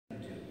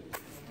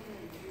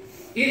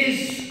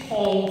It's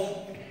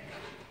called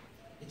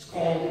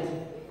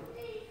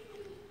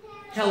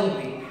Hell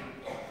Week.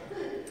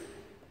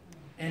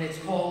 And it's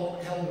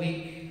called Hell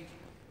Week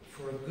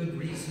for a good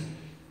reason.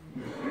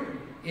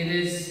 It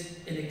is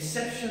an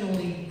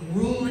exceptionally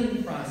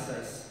grueling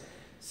process.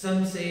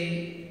 Some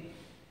say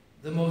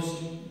the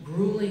most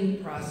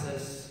grueling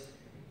process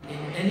in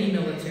any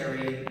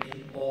military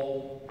in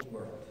all the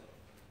world.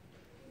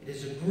 It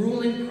is a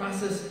grueling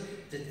process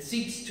that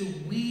seeks to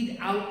weed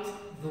out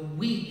the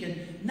weak,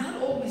 and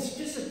not always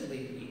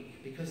physically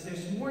weak, because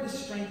there's more to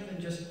strength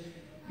than just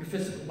your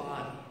physical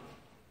body,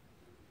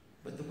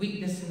 but the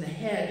weakness in the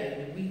head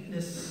and the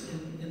weakness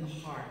in the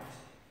heart,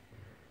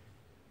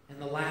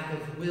 and the lack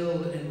of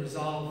will and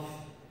resolve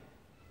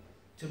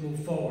to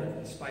move forward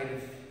in spite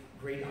of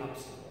great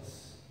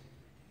obstacles.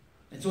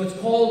 And so it's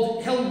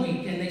called Hell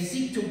Week, and they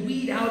seek to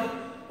weed out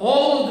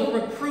all of the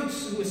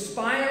recruits who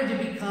aspire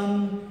to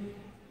become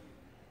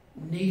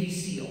Navy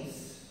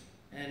SEALs.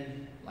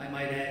 And I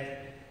might add,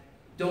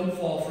 don't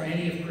fall for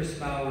any of Chris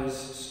Bauer's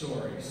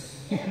stories.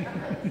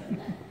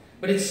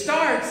 But it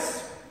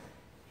starts,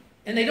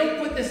 and they don't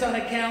put this on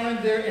a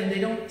calendar, and they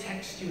don't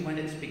text you when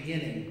it's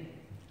beginning.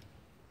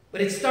 But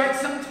it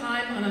starts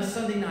sometime on a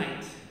Sunday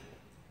night.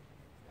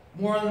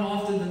 More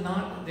often than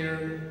not,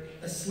 they're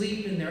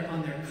asleep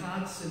on their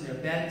cots, in their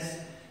beds,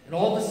 and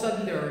all of a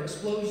sudden there are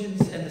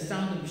explosions and the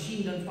sound of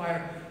machine gun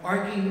fire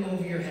arcing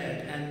over your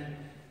head, and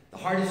the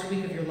hardest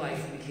week of your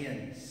life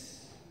begins.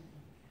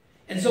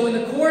 And so in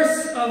the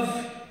course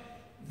of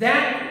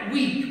that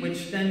week,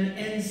 which then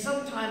ends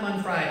sometime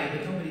on Friday,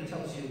 but nobody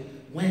tells you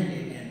when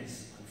it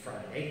ends on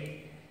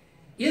Friday,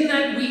 in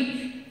that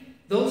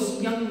week,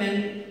 those young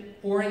men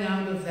pouring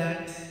out of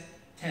that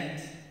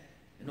tent,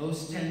 and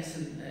those tents,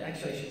 and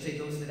actually I should say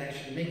those that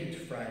actually make it to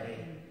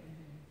Friday,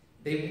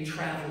 they will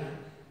travel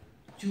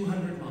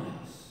 200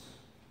 miles.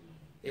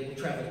 They will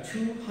travel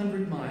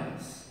 200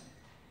 miles,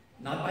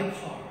 not by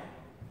car,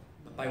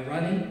 but by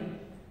running,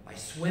 by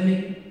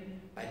swimming,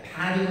 by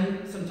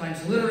paddling,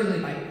 sometimes literally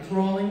by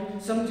crawling,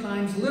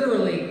 sometimes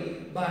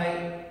literally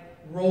by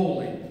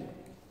rolling.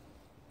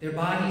 Their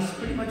bodies,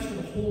 pretty much for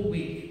the whole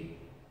week,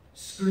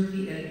 skirt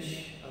the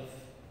edge of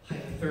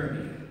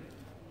hypothermia.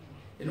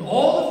 And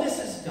all of this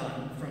is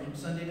done from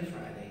Sunday to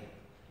Friday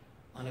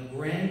on a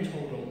grand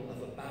total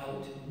of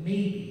about,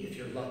 maybe, if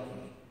you're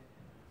lucky,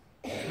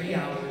 3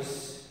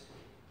 hours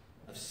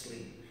of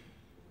sleep.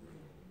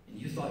 And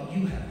you thought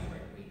you had a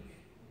hard week.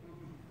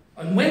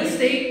 On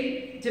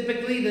Wednesday,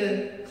 typically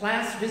the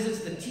class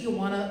visits the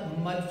Tijuana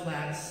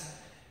mudflats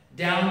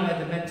down by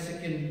the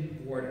Mexican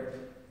border.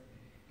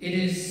 It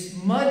is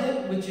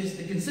mud which is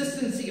the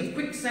consistency of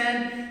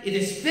quicksand. It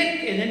is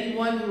thick, and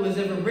anyone who has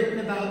ever written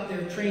about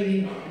their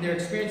training and their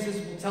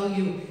experiences will tell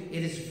you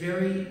it is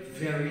very,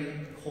 very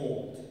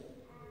cold.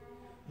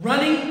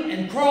 Running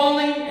and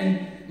crawling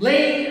and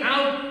laying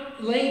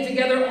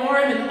together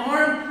arm in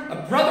arm,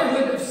 a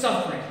brotherhood of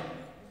suffering.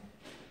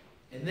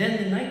 And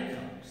then the night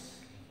comes,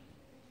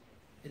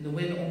 and the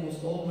wind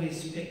almost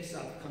always picks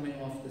up coming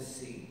off the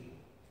sea.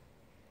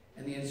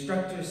 And the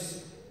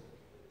instructors,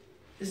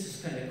 this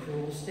is kind of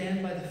cruel,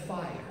 stand by the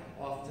fire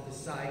off to the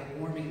side,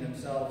 warming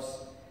themselves.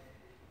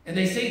 And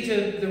they say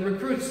to the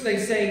recruits, they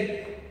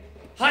say,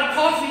 hot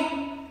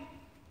coffee,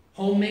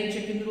 homemade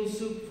chicken noodle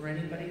soup for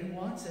anybody who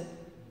wants it.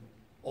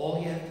 All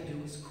you have to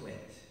do is quit.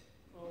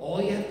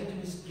 All you have to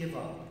do is give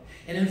up.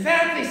 And in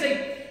fact, they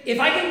say, if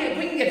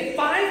we can get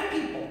 5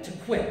 people to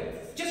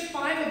quit, just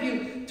 5 of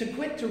you to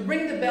quit, to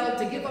ring the bell,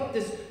 to give up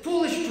this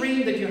foolish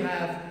dream that you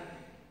have,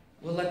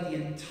 we'll let the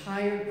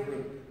entire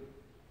group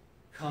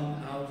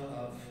come out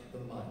of the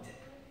mud.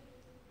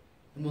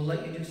 And we'll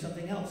let you do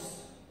something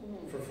else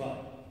for fun.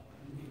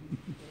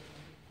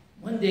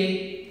 One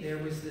day, there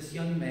was this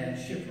young man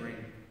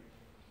shivering.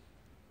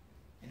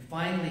 And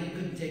finally, he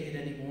couldn't take it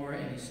anymore,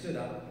 and he stood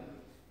up.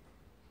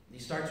 And he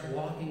starts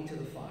walking to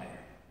the fire.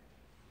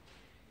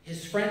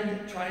 His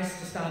friend tries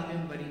to stop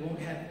him, but he won't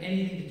have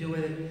anything to do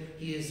with it.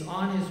 He is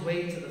on his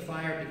way to the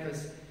fire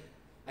because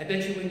I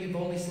bet you when you've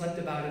only slept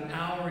about an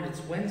hour and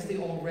it's Wednesday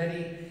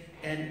already,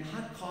 and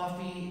hot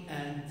coffee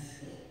and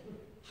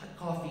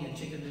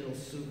chicken noodle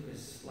soup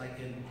is like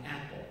an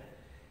apple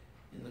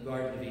in the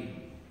Garden of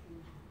Eden.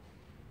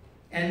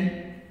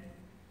 And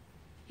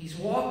he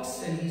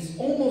walks and he's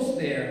almost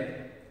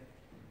there,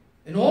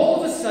 and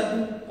all of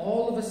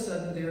a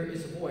sudden there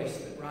is a voice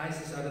that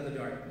rises out of the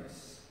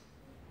darkness.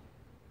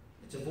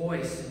 It's a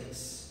voice, and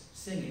it's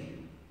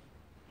singing.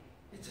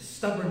 It's a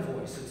stubborn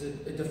voice. It's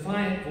a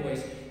defiant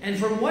voice. And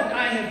from what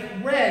I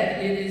have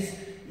read, it is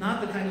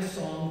not the kind of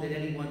song that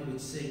anyone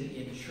would sing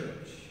in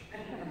church.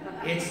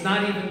 It's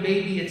not even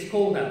Baby, It's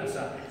Cold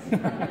Outside.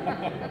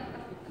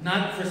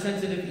 Not for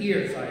sensitive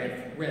ears, I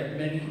have read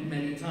many,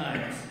 many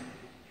times.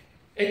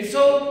 And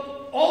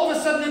so, all of a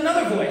sudden,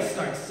 another voice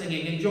starts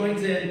singing and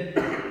joins in.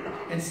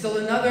 And still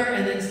another,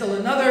 and then still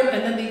another.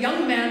 And then the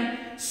young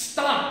man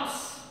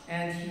stops.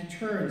 And he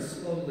turns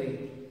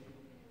slowly.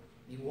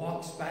 He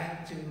walks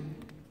back to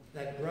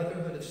that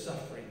brotherhood of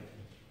suffering.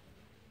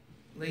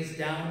 Lays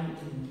down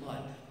in the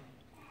mud.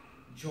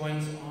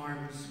 joins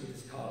arms with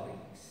his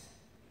colleagues.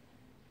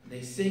 And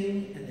they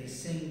sing and they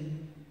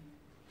sing,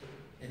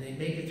 and they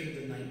make it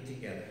through the night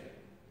together.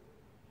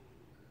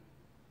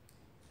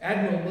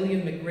 Admiral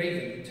William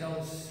McRaven, who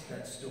tells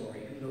that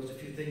story, who knows a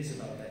few things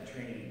about that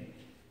training,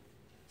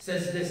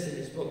 says this in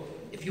his book: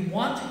 if you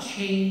want to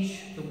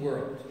change the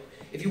world,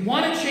 if you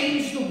want to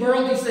change the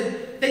world, he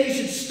said, then you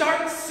should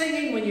start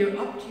singing when you're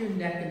up to your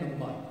neck in the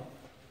mud.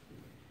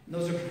 And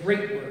those are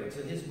great words,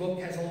 and his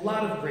book has a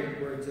lot of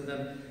great words in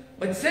them.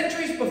 But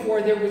centuries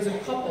before, there was a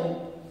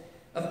couple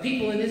of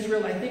people in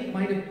Israel I think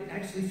might have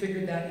actually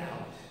figured that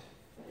out.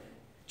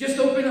 Just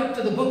open up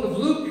to the book of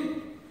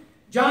Luke.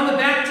 John the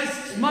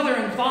Baptist's mother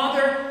and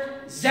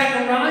father,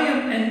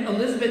 Zechariah and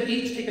Elizabeth,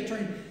 each take a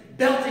turn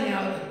belting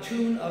out a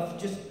tune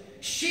of just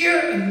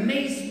sheer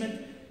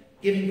amazement,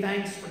 giving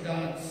thanks for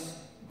God's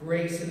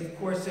grace. And of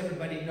course,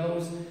 everybody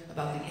knows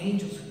about the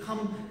angels who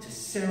come to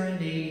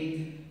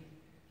serenade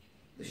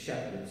the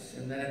shepherds.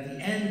 And then at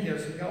the end,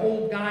 there's an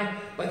old guy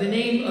by the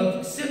name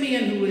of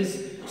Simeon who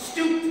is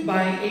stooped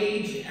by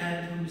age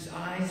and whose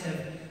eyes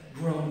have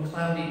grown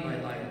cloudy by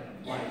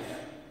life.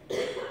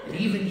 And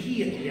even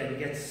he at the end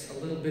gets a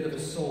little bit of a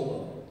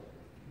solo.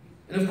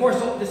 And of course,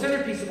 the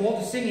centerpiece of all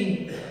the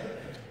singing,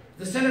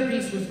 the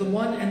centerpiece was the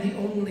one and the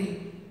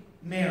only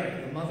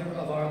Mary, the mother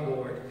of our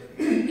Lord.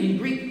 In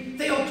Greek,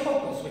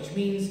 Theotokos, which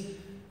means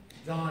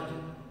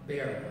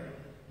God-bearer.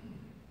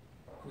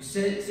 Who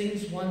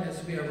sings one,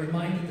 as we are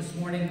reminded this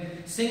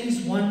morning,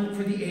 sings one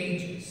for the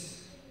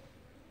ages.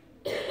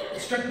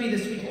 It struck me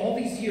this week, all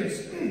these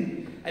years,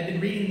 I've been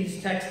reading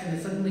these texts, and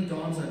it suddenly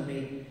dawns on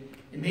me,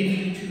 and maybe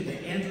you too,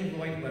 that Andrew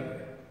Lloyd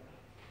Webber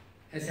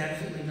has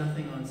absolutely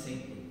nothing on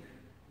St. Luke.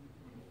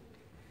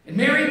 And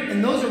Mary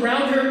and those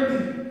around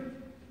her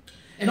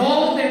and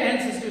all of their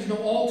ancestors know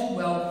all too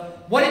well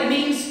what it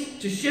means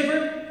to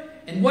shiver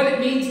and what it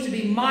means to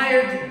be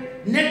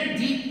mired neck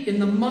deep in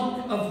the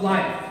muck of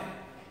life.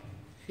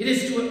 It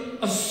is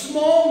to a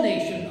small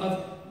nation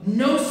of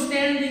no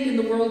standing in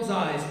the world's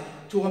eyes,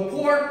 to a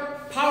poor,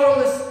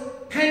 powerless,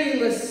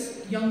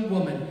 penniless young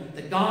woman,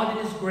 that God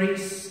in his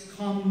grace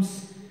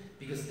comes,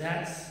 because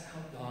that's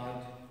how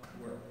God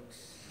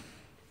works.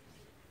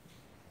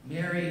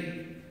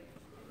 Mary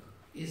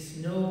is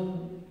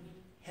no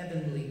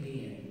heavenly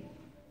being,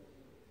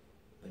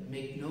 but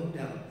make no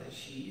doubt that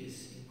she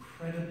is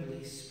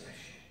incredibly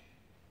special,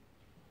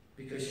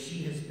 because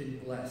she has been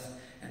blessed,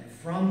 and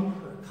from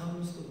her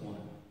comes the one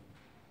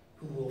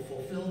who will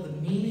fulfill the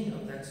meaning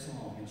of that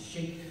song and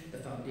shape the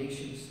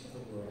foundations of the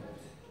world.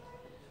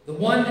 The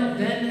one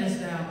then as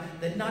now,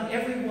 that not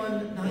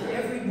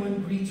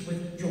everyone greets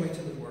with joy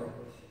to the world.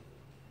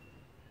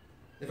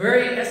 The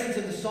very essence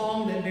of the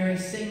song that Mary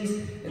sings,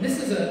 and this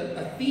is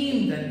a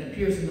theme that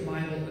appears in the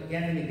Bible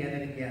again and again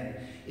and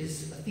again,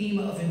 is a theme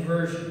of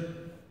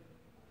inversion.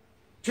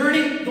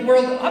 Turning the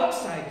world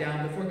upside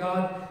down before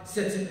God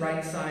sets it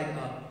right side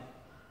up.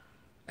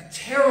 A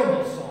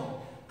terrible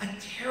song,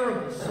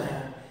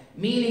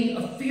 meaning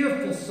a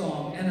fearful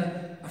song and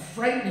a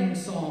frightening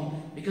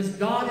song, because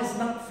God is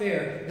not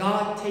fair.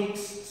 God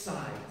takes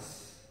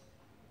sides.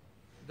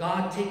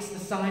 God takes the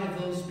side of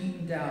those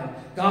beaten down.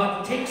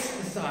 God takes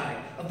the side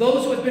of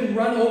those who have been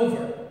run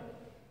over.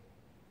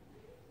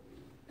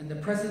 And the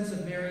presence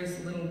of Mary's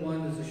little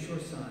one is a sure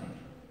sign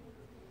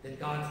that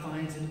God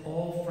finds it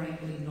all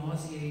frankly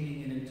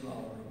nauseating and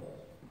intolerable.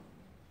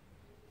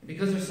 And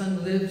because her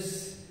son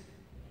lives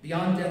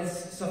beyond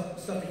death's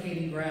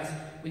suffocating grasp,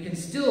 we can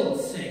still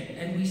sing,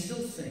 and we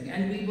still sing,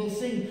 and we will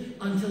sing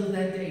until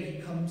that day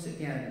he comes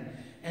again.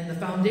 And the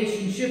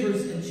foundation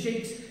shivers and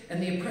shakes,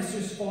 and the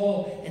oppressors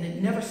fall, and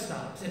it never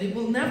stops, and it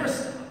will never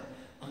stop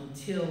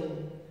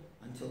until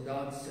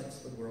God sets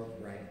the world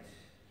right.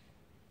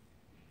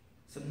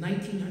 Some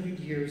 1900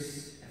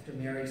 years after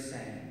Mary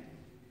sang,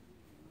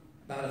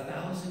 about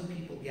 1,000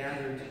 people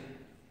gathered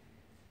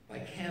by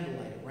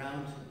candlelight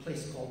around a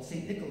place called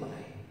St.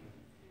 Nikolai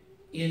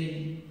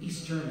in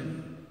East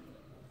Germany.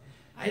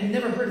 I had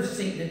never heard of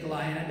St.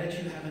 Nikolai, and I bet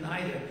you haven't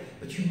either,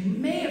 but you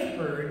may have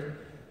heard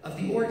of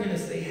the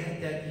organist they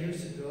had that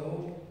years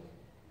ago.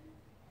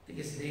 I think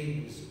his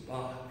name was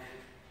Bach.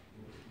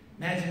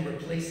 Imagine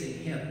replacing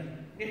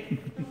him.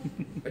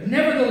 But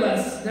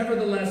nevertheless,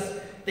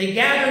 they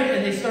gathered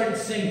and they started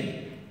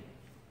singing.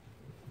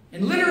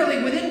 And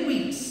literally within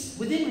weeks,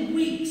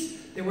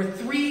 there were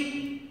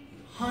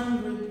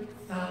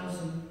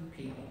 300,000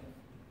 people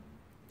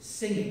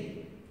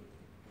singing.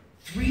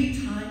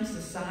 3 times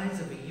the size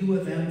of a U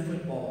of M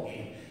football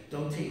game.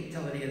 Don't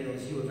tell any of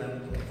those U of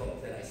M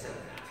folk that I said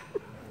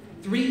that.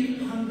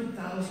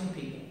 300,000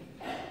 people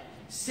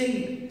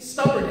singing,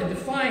 stubborn and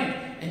defiant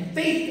and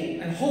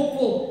faithful and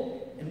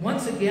hopeful. And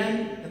once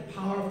again, the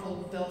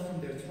powerful fell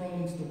from their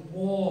thrones. The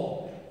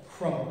wall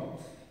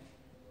crumbled.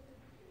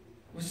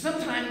 It was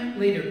sometime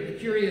later, a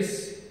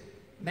curious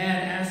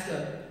man asked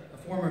a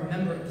former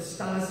member of the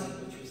Stasi,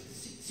 which was the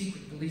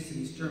secret police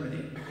in East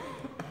Germany,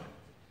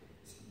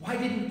 why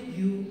didn't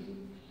you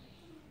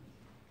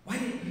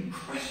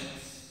crush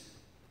us?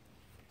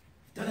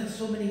 You've done it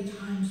so many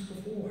times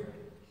before.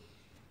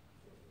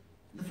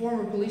 And the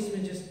former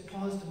policeman just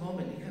paused a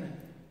moment. He kind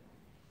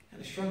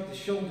of shrugged his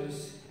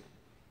shoulders.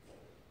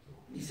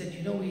 He said,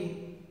 you know,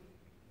 we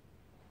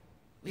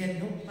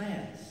had no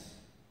plans,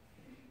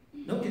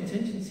 no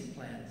contingency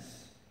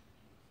plans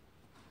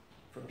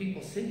for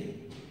people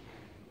singing.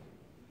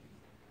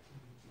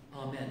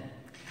 Amen.